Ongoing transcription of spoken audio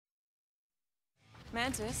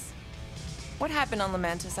Mantis? What happened on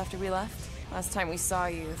Lamentis after we left? Last time we saw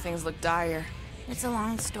you, things looked dire. It's a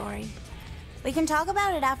long story. We can talk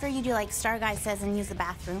about it after you do like Star Guy says and use the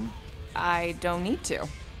bathroom. I don't need to.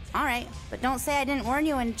 Alright, but don't say I didn't warn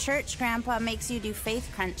you in church Grandpa makes you do faith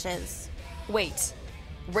crunches. Wait,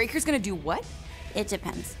 Raker's gonna do what? It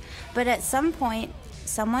depends. But at some point,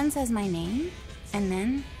 someone says my name, and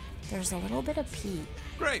then there's a little bit of pee.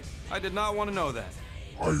 Great, I did not want to know that.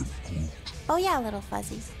 Oh yeah, little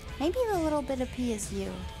fuzzies. Maybe the little bit of pee is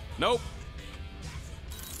you. Nope.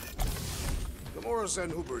 Gamora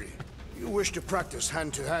Zenhubri, you wish to practice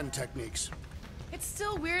hand-to-hand techniques. It's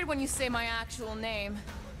still weird when you say my actual name.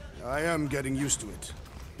 I am getting used to it.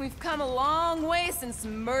 We've come a long way since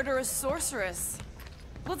Murderous Sorceress.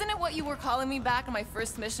 Wasn't it what you were calling me back on my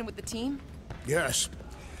first mission with the team? Yes.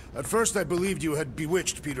 At first I believed you had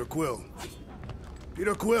bewitched Peter Quill.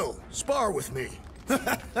 Peter Quill, spar with me.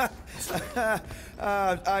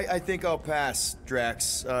 I think I'll pass,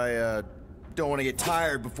 Drax. I don't want to get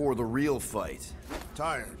tired before the real fight.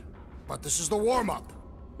 Tired? But this is the warm-up.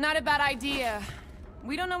 Not a bad idea.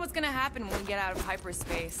 We don't know what's gonna happen when we get out of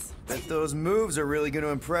hyperspace. Bet those moves are really going to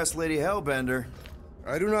impress Lady Hellbender.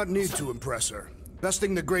 I do not need to impress her.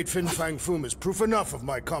 Besting the great Fin Fang Foom is proof enough of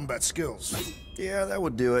my combat skills. Yeah, that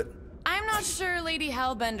would do it. I'm not sure Lady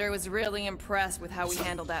Hellbender was really impressed with how we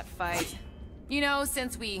handled that fight. You know,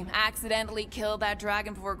 since we accidentally killed that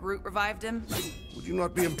dragon before Groot revived him. Would you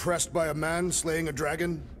not be impressed by a man slaying a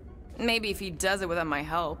dragon? Maybe if he does it without my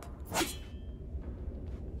help.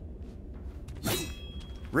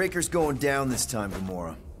 Raker's going down this time,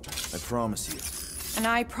 Gamora. I promise you. And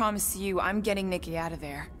I promise you, I'm getting Nikki out of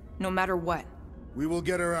there. No matter what. We will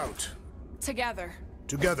get her out. Together.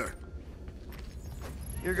 Together.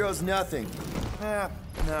 Here goes nothing.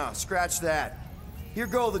 No, scratch that. Here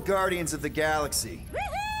go the Guardians of the Galaxy.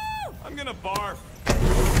 Woohoo! I'm gonna barf.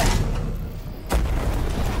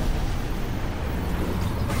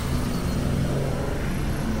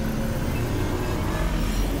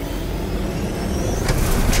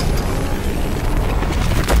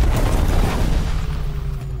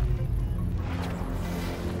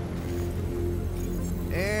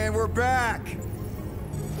 And we're back.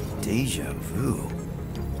 Deja vu.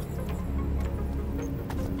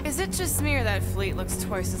 Is it just me or that fleet looks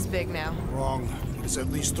twice as big now? Wrong. It's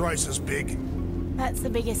at least thrice as big. That's the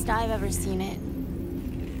biggest I've ever seen it.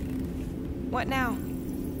 What now?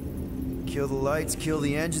 Kill the lights, kill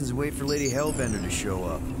the engines, and wait for Lady Hellbender to show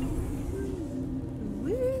up.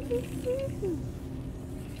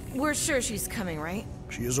 We're sure she's coming, right?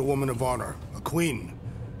 She is a woman of honor, a queen.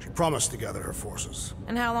 She promised to gather her forces.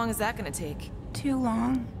 And how long is that gonna take? Too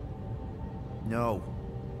long. No.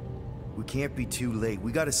 We can't be too late.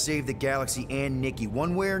 We gotta save the galaxy and Nikki.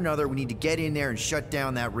 One way or another, we need to get in there and shut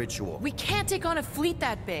down that ritual. We can't take on a fleet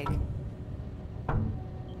that big. Little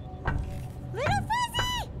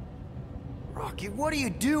Fuzzy! Rocket, what are you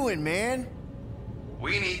doing, man?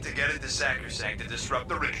 We need to get into Sacrosanct to disrupt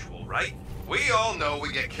the ritual, right? We all know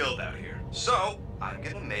we get killed out here. So, I'm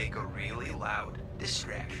gonna make a really loud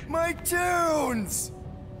distraction. My tunes!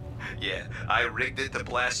 Yeah, I rigged it to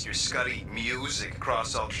blast your scuddy music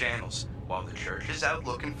across all channels, while the church is out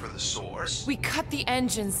looking for the source. We cut the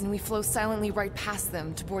engines and we flow silently right past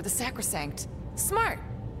them to board the Sacrosanct. Smart.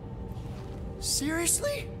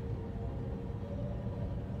 Seriously?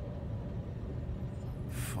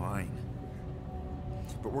 Fine.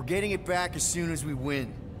 But we're getting it back as soon as we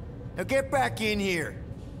win. Now get back in here!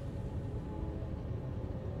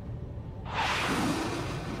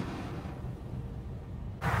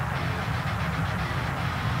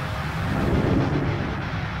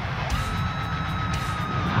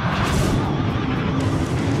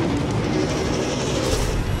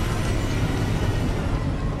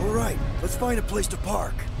 Let's find a place to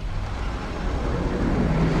park.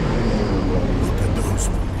 Look at those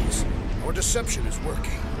movies. Our deception is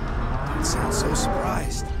working. Don't sound so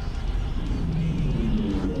surprised.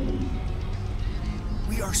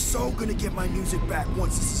 We are so gonna get my music back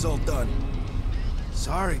once this is all done.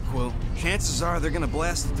 Sorry, Quill. Chances are they're gonna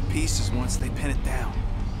blast it to pieces once they pin it down.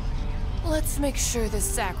 Let's make sure this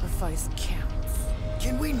sacrifice counts.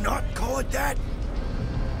 Can we not call it that?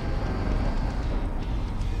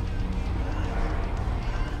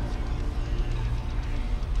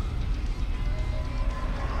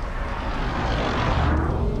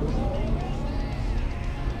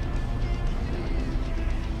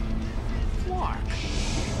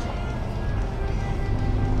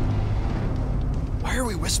 Why are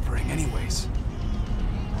we whispering anyways?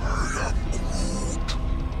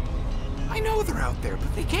 I know they're out there,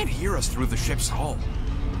 but they can't hear us through the ship's hull.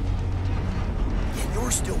 Yeah,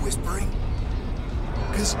 you're still whispering.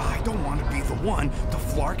 Because I don't want to be the one to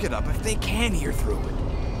flark it up if they can hear through it.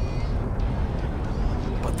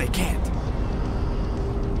 But they can't.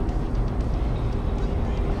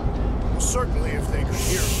 Well, certainly if they could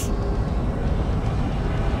hear.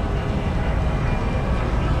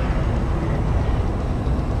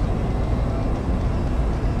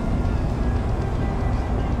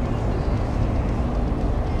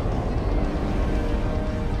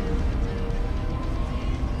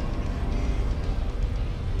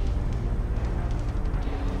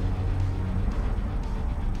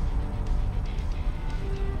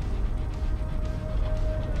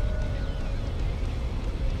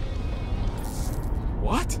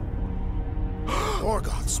 What?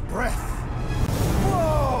 Orgoth's breath.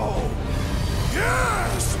 Whoa!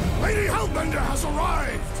 Yes! Lady Hellbender has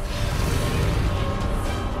arrived!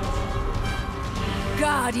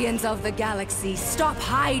 Guardians of the Galaxy, stop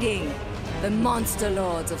hiding! The monster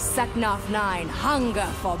lords of Seknarf 9 hunger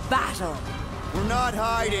for battle! We're not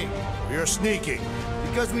hiding. We are sneaking.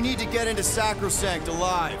 Because we need to get into Sacrosanct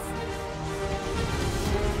alive.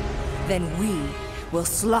 Then we will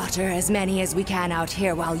slaughter as many as we can out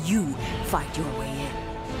here while you fight your way in.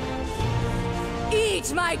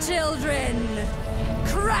 Eat, my children!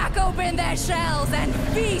 Crack open their shells and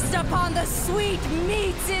feast upon the sweet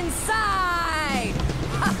meats inside!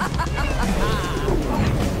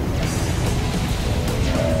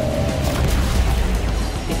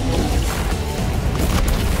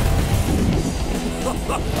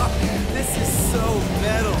 This is so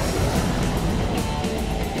metal.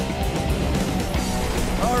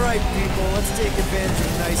 Alright, people, let's take advantage of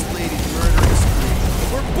the nice lady's murdering spree.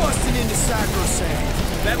 We're busting into Sacrosanct.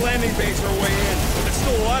 That landing bay's our way in, but there's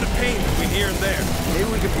still a lot of pain between here and there. Maybe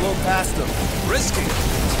we can blow past them. Risky.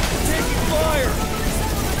 Taking fire!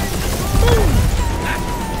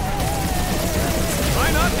 Try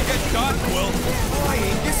not to get caught, Quill.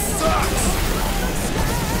 Flying, this sucks!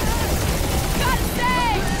 Gotta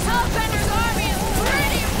say, Hellbender's army is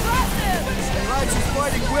pretty impressive! Glad she's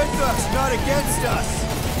fighting with us, not against us.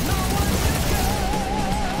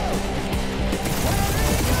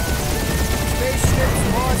 Spaceships,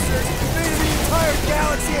 monsters, maybe the entire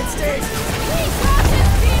galaxy at stake. We got this,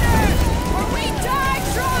 Peter! Or we die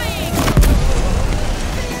trying!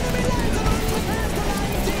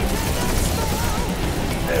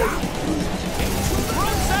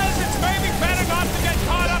 Quill says it's maybe better not to get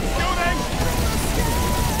caught up shooting.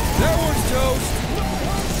 That one's toast.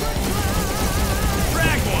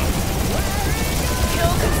 Drag one.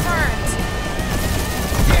 Kill confirmed.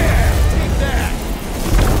 Yeah, take that.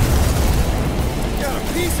 Got a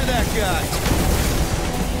piece of that guy.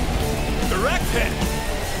 Direct hit.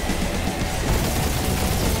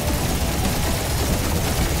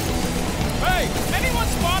 Hey, anyone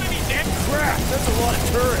spot any dead? Crap, that's a lot of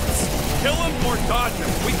turrets. Kill him or dodge him.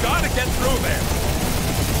 We gotta get through there.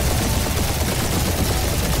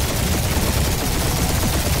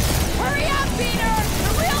 Hurry up, Peter!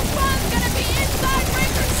 The real fun's gonna be inside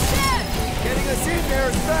Breaker's ship! Getting us in there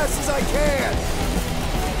as fast as I can.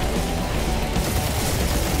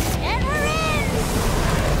 And we're in!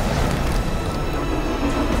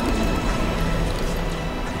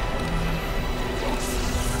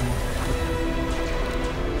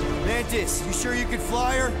 Mantis, you sure you could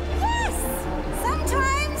fly her? Yes!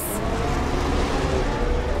 Sometimes.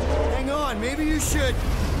 Hang on, maybe you should.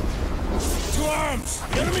 To arms!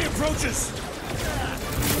 The enemy approaches!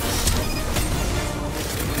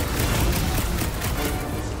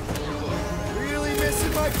 Really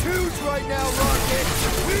missing my tunes right now, Rocket.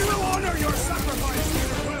 We will honor your sacrifice,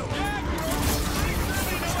 Peter Quill!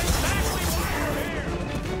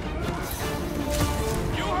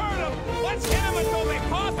 You heard him. Let's hit him until they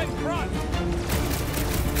pop and crunch.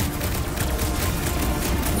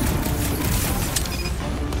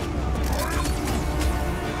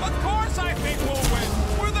 Of course I think we'll win.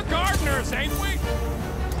 We're the gardeners, ain't we?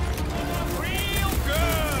 Real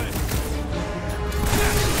good.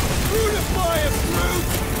 Beautify him, brute!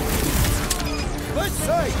 Let's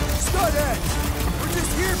say, stud edge. We're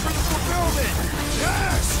just here for the fulfillment.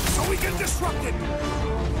 Yes! So we can disrupt it!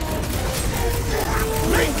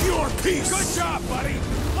 Make your peace! Good job, buddy.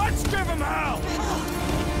 Let's give him hell.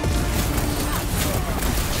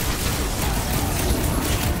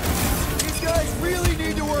 These guys really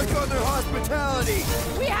need to work on their hospitality.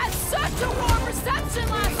 We had such a warm reception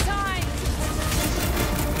last time!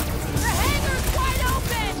 The hangar's wide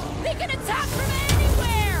open! They can attack from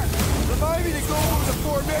anywhere! Remind me to go over the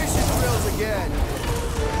formation drills again.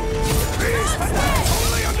 These men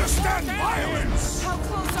totally understand violence! How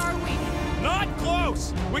close are we? Not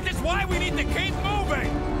close, which is why we need to keep moving.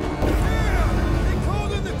 Yeah, they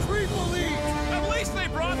called in the creep elite. At least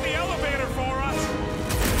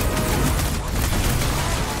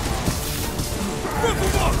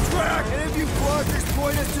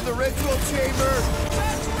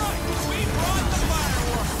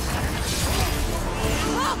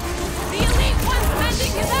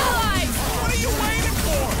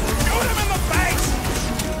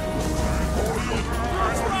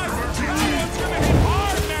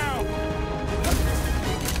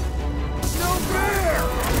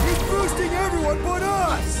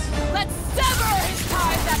Let's sever his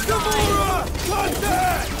ties that bind! Gamora!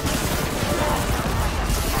 Contact!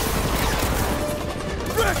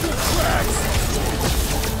 Record cracks!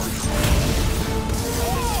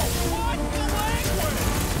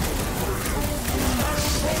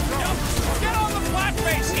 Get on the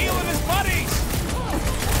flatface, healing his buddies!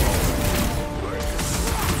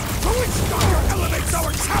 The Witch Doctor elevates our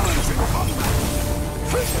challenge in combat!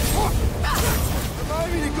 Remind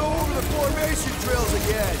me to go over the formation drills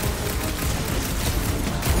again.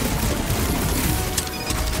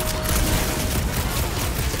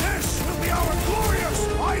 This will be our glorious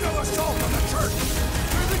final assault on the church!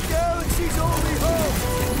 We're the galaxy's only hope!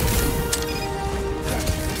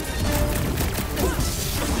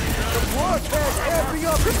 The blockhead's amping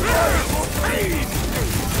up his Terrible pain!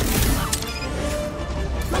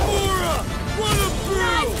 Gamora! Run him through!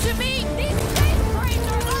 Nice to meet! These space crates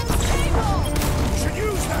are unstable! We should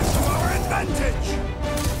use that to our advantage!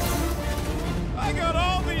 I got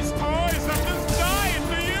all these toys, I'm just dying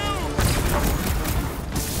for you!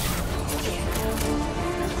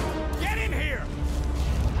 Get in here!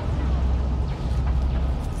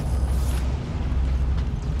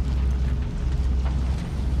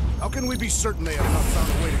 How can we be certain they have not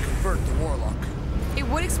found a way to convert the Warlock? It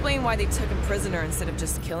would explain why they took him prisoner instead of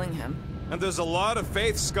just killing him. And there's a lot of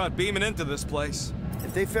faith Scott beaming into this place.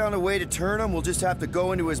 If they found a way to turn him, we'll just have to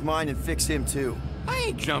go into his mind and fix him too. I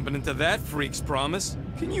ain't jumping into that freak's promise.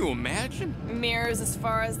 Can you imagine? Mirrors as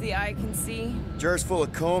far as the eye can see. Jars full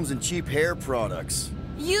of combs and cheap hair products.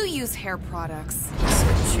 You use hair products.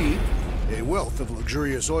 Cheap? A wealth of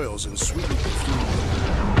luxurious oils and sweetened perfume.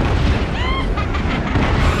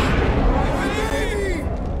 Baby!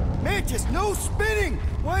 Mantis, no spinning!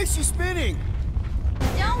 Why is she spinning?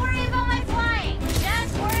 Don't worry about my flying.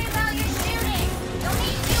 Just worry about your shooting. You'll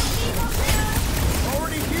meet new people soon.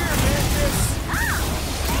 Already here, Mantis! Oh!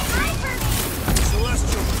 Say hi for me!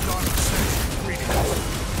 Celestial was gone and sent greetings.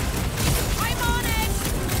 I'm on it!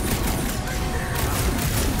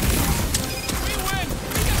 We win!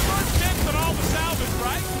 We get first dibs on all the salvage,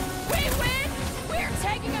 right? We win! We're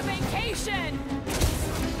taking a vacation!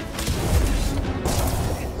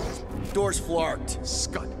 Door's flarked.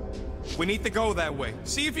 Scott, we need to go that way.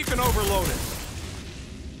 See if you can overload it.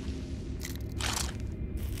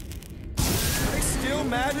 Are they still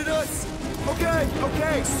mad at us? Okay,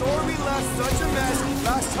 sorry we left such a mess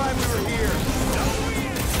last time we were here.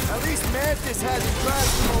 At least Mantis hasn't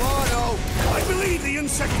crashed Milano. I believe the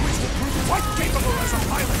insect witch will prove quite capable as a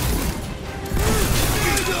pilot.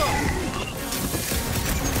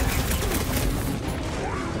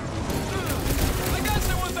 I guess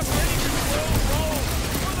it was a pretty controlled roll.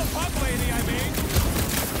 For the pug lady, I mean.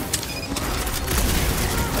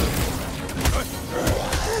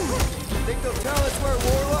 Think they'll tell us where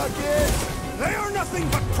Warlock is? They are nothing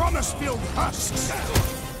but promise-filled husks.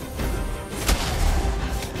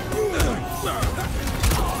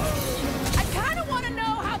 I kinda wanna know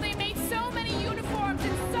how they made so many uniforms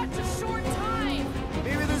in such a short time!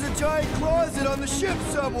 Maybe there's a giant closet on the ship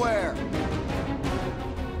somewhere.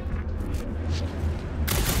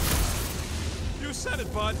 You said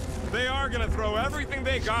it, bud. They are gonna throw everything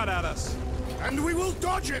they got at us. And we will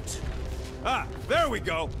dodge it. Ah, there we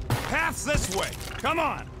go. Path's this way. Come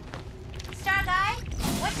on. Star Guy,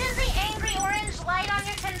 what does the angry orange light on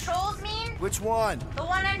your controls mean? Which one? The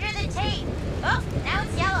one under the tape. Oh, now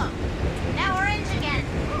it's yellow. Now orange again.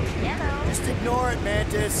 Yellow. Just ignore it,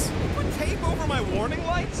 Mantis. Put tape over my warning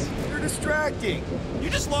lights? You're distracting. You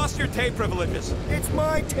just lost your tape privileges. It's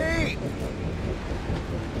my tape.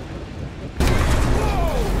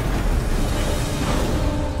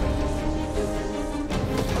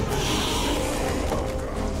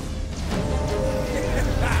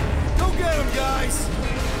 Go get him, guys.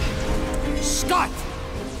 Scott!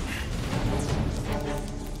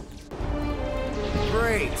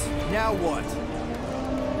 Great. Now what?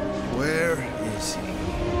 Where is he?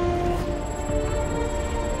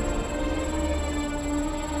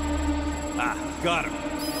 Ah, got him.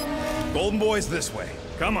 Golden Boy's this way.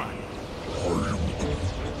 Come on.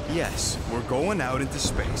 Yes, we're going out into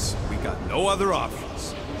space. We got no other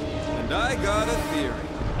options. And I got a theory.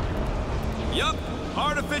 Yup,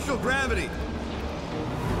 artificial gravity.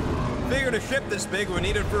 Figured a ship this big would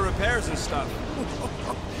need it for repairs and stuff.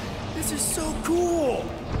 This is so cool.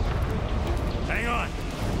 Hang on.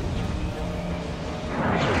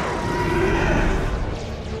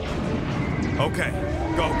 Okay,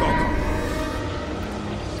 go, go, go.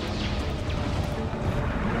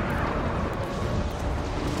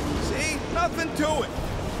 See? Nothing to it.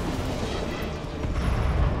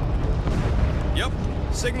 Yep.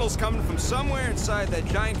 Signal's coming from somewhere inside that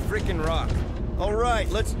giant freaking rock. All right,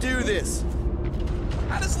 let's do this.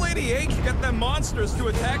 How does Lady H get them monsters to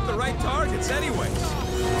attack the right targets anyways?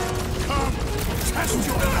 Come, test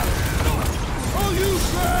your luck. All you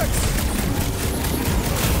tracks!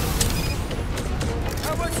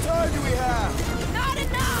 How much time do we have? Not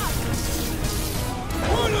enough!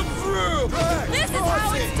 Put them through! Drax, This is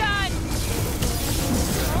how it's done!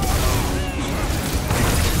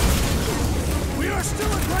 We are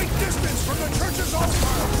still a great distance from the church's altar.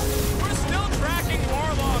 We're still tracking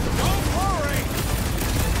Warlock. Don't worry.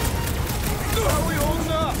 How are we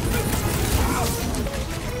holding up?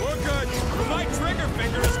 We're good. But my trigger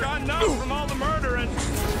finger has gone numb from all the murdering.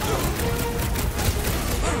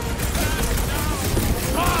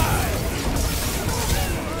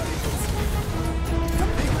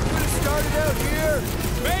 Think we could have started out here?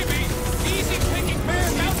 Maybe. Easy picking for Man,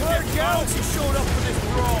 the entire scouts. galaxy showed up for this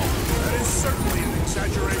brawl. That is certainly an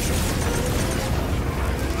exaggeration.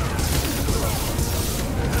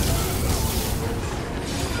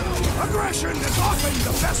 Aggression is often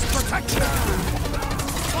the best protection.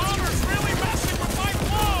 Bomber's really messing with my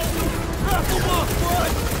flow. Wrap them up,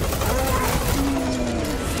 bud!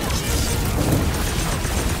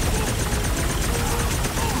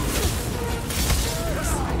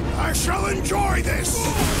 I shall enjoy this.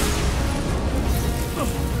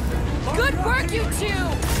 Good work, you two!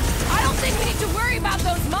 I don't think we need to worry about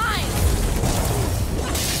those mines!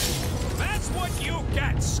 That's what you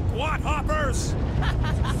get, squat hoppers.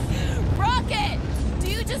 Rocket! Do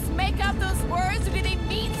you just make up those words or do they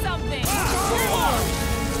mean something?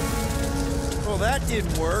 Well, that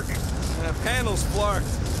didn't work. Panel's flarked.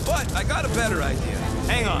 But I got a better idea.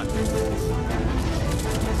 Hang on.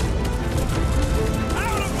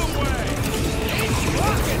 Out of the way. It's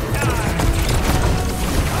rocket time.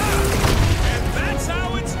 And that's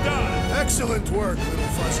how it's done. Excellent work, little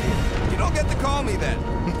fuzzy. You don't get to call me that.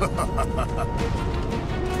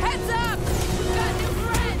 Heads up! We've got new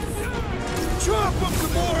friends! Chop them,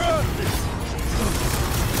 Gamora!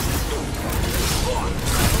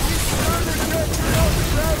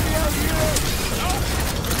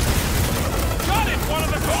 Got it, one of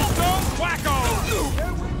the Gold Dome Quackos!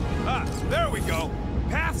 Ah, there we go.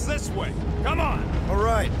 Path's this way. Come on. All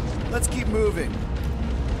right, let's keep moving.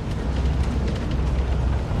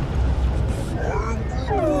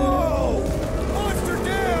 Whoa! Monster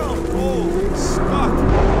down! Oh, stuck.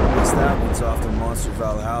 Guess that one's off to Monster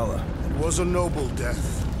Valhalla. It was a noble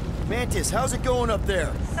death. Mantis, how's it going up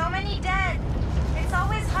there? So many dead. It's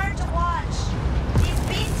always hard to watch. These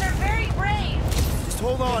beasts are very brave. Just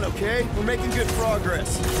hold on, okay? We're making good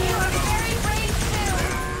progress. You are very brave too.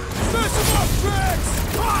 Smash them up, Drax!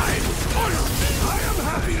 Fine! Honor! I am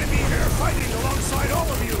happy to be here fighting alongside all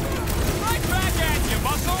of you. Right back at you,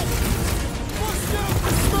 muscle. Bust out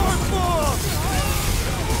the smart bomb!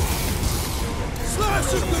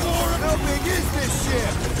 Slash it, Gamora! How big is this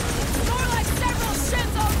ship? More like several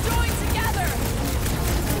ships all joined together!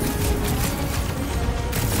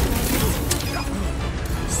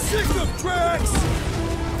 Sick of Drax!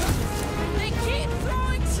 They keep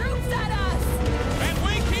throwing troops at us! And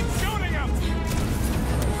we keep shooting them.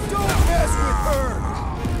 Don't mess with her!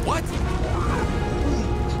 What?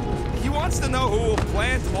 He wants to know who will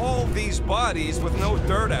plant all these bodies with no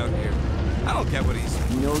dirt out here. I don't get what he's...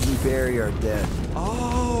 He knows we bury our dead.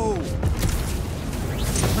 Oh!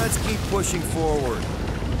 Let's keep pushing forward.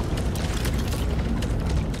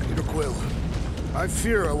 Peter Quill, I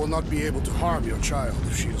fear I will not be able to harm your child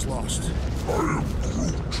if she is lost.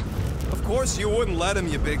 Of course you wouldn't let him,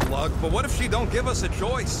 you big lug, but what if she don't give us a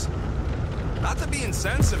choice? Not to be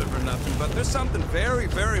insensitive or nothing, but there's something very,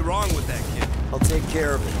 very wrong with that kid. I'll take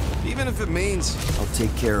care of it. Even if it means... I'll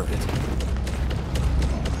take care of it.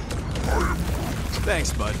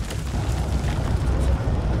 Thanks, bud.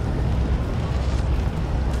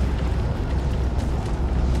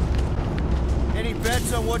 Any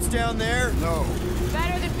bets on what's down there? No.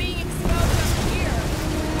 Better than being exposed up here.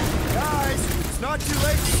 Guys, it's not too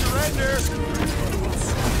late to surrender.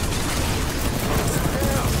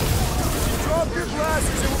 Down. You drop your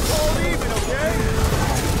blasters and we'll call it even, okay?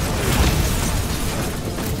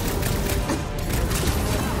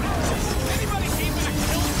 Anybody keeping a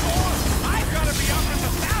kill score? I've got to be up in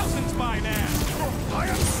the thousands by now. I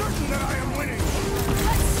am certain that I am winning.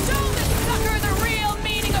 Let's show this sucker the real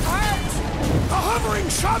meaning of hurt! The hovering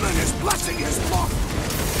shaman is blessing his flock.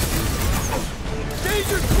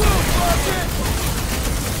 Danger Quill, Rocket!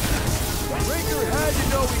 Raker had to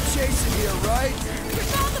know we'd chase him here, right? We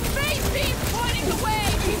found the phase beam pointing the way!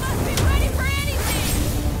 We must be ready for anything!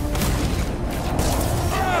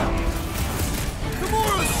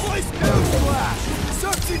 Gamora's sliced down flash!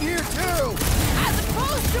 Sucks in here, too! As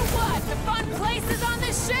opposed to what? The fun place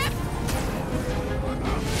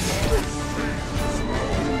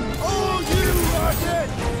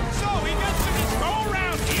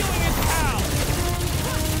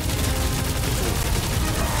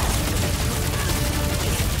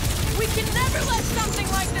can never let something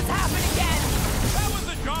like this happen again! That was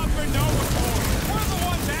a job for Nova Corps. We're the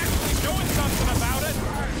ones actually doing something about it.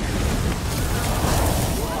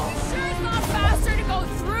 Sure it's not faster to go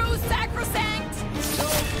through Sacrosanct?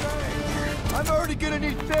 I'm already gonna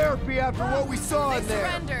need therapy after what we saw in They there.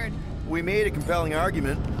 surrendered. We made a compelling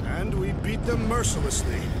argument. And we beat them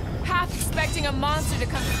mercilessly. Half expecting a monster to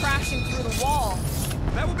come crashing through the wall.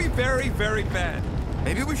 That would be very, very bad.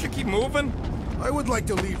 Maybe we should keep moving? I would like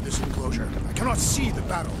to leave this enclosure. I cannot see the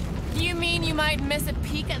battle. You mean you might miss a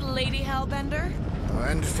peek at Lady Hellbender?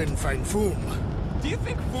 And Fin Fang Foom. Do you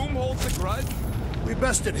think Foom holds a grudge? We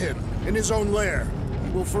bested him in his own lair.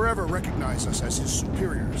 He will forever recognize us as his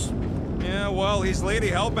superiors. Yeah, well, he's Lady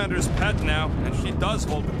Hellbender's pet now, and she does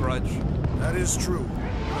hold a grudge. That is true.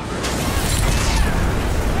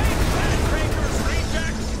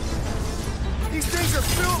 These things are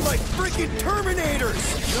built like freaking Terminators!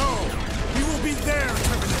 No, we will be there,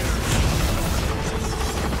 Terminators.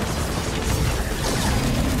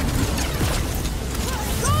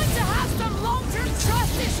 We're going to have some long-term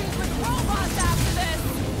trust issues with robots after this!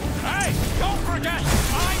 Hey, don't forget,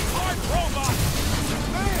 I'm part robot.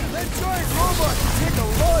 Man, that giant robot can take a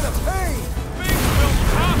lot of pain! Things will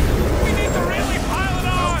tough. We need to really pile it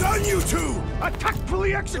on. Well done, you two! A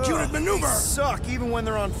tactfully executed maneuver! They suck even when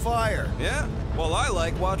they're on fire. Yeah? Well, I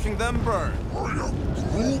like watching them burn.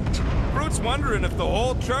 Groot's wondering if the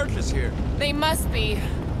whole church is here. They must be.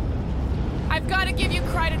 I've got to give you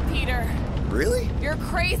credit, Peter. Really? Your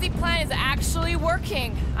crazy plan is actually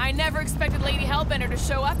working. I never expected Lady Hellbender to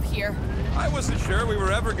show up here. I wasn't sure we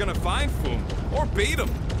were ever gonna find Foom, or beat him.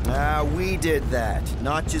 We did that,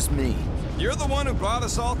 not just me. You're the one who brought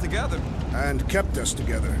us all together. And kept us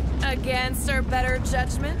together. Against our better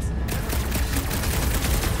judgment?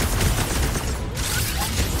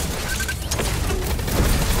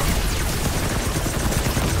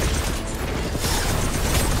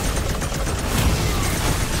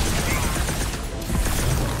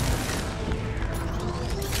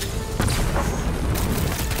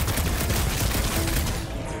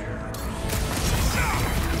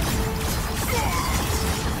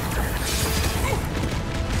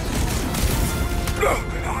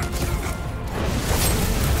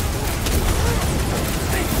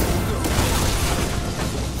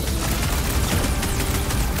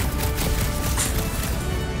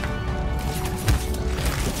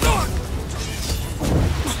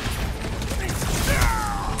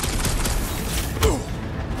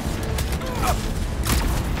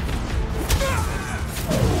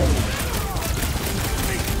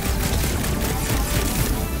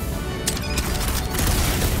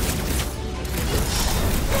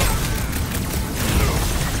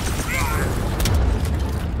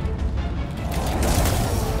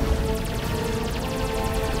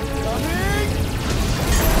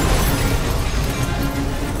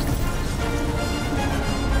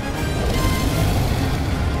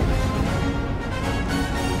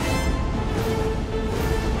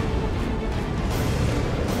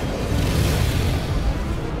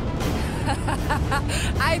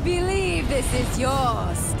 I believe this is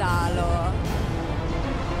yours, Star-Lord.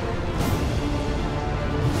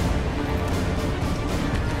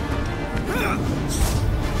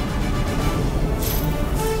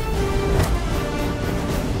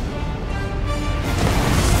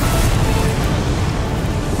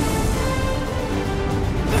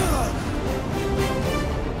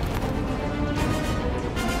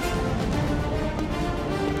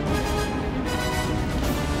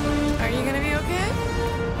 Are you gonna be okay?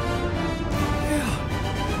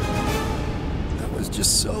 That was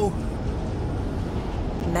just so...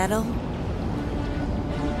 Metal?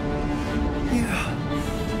 Yeah.